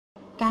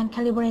การ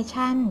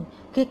calibration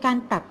คือการ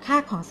ปรับค่า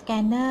ของสแก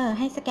นเนอร์ใ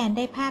ห้สแกนไ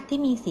ด้ภาพที่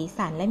มีสี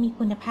สันและมี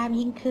คุณภาพ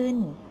ยิ่งขึ้น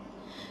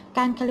ก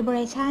าร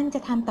calibration จะ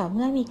ทำต่อเ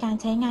มื่อมีการ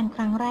ใช้งานค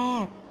รั้งแร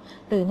ก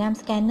หรือน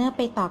ำสแกนเนอร์ไ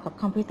ปต่อกับ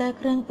คอมพิวเตอร์เ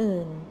ครื่อง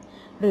อื่น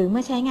หรือเ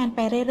มื่อใช้งานไป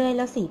เรื่อยๆแ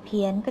ล้วสีเ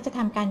พี้ยนก็จะท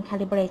ำการ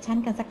calibration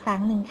กันสักครั้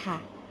งหนึ่งค่ะ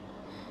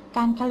ก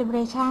าร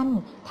calibration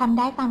ทำไ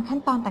ด้ตามขั้น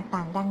ตอนต่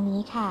างๆดัง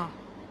นี้ค่ะ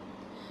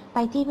ไป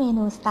ที่เม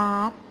นู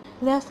start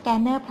เลือกสแก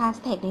นเนอร์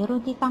Plustek ในรุ่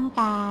นที่ต้อง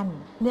การ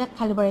เลือก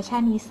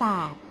calibration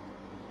wizard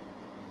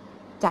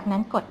จากนั้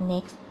นกด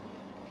next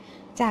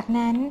จาก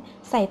นั้น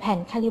ใส่แผ่น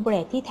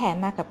calibrate ที่แถม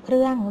มากับเค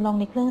รื่องลง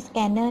ในเครื่องสแก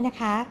นเนอร์นะ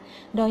คะ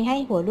โดยให้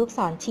หัวลูกศ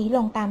รชี้ล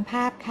งตามภ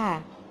าพค่ะ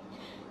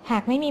หา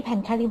กไม่มีแผ่น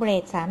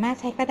calibrate สามารถ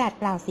ใช้กระดาษ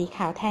เปล่าสีข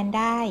าวแทนไ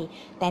ด้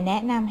แต่แนะ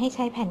นำให้ใ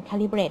ช้แผ่น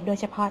calibrate โดย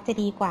เฉพาะจะ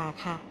ดีกว่า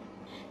ค่ะ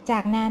จา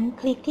กนั้น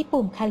คลิกที่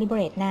ปุ่ม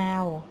calibrate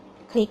now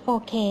คลิกโอ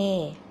เค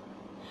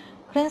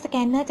เครื่องสแก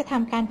นเนอร์จะท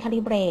ำการ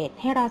calibrate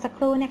ให้รอสักค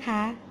รู่นะค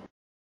ะ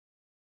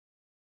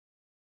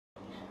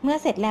เมื่อ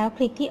เสร็จแล้วค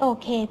ลิกที่โอ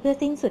เคเพื่อ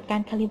สิ้นสุดกา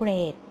ร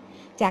calibrate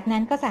จากนั้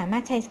นก็สามา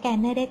รถใช้สแกน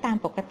เนอร์ได้ตาม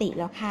ปกติ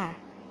แล้วค่ะ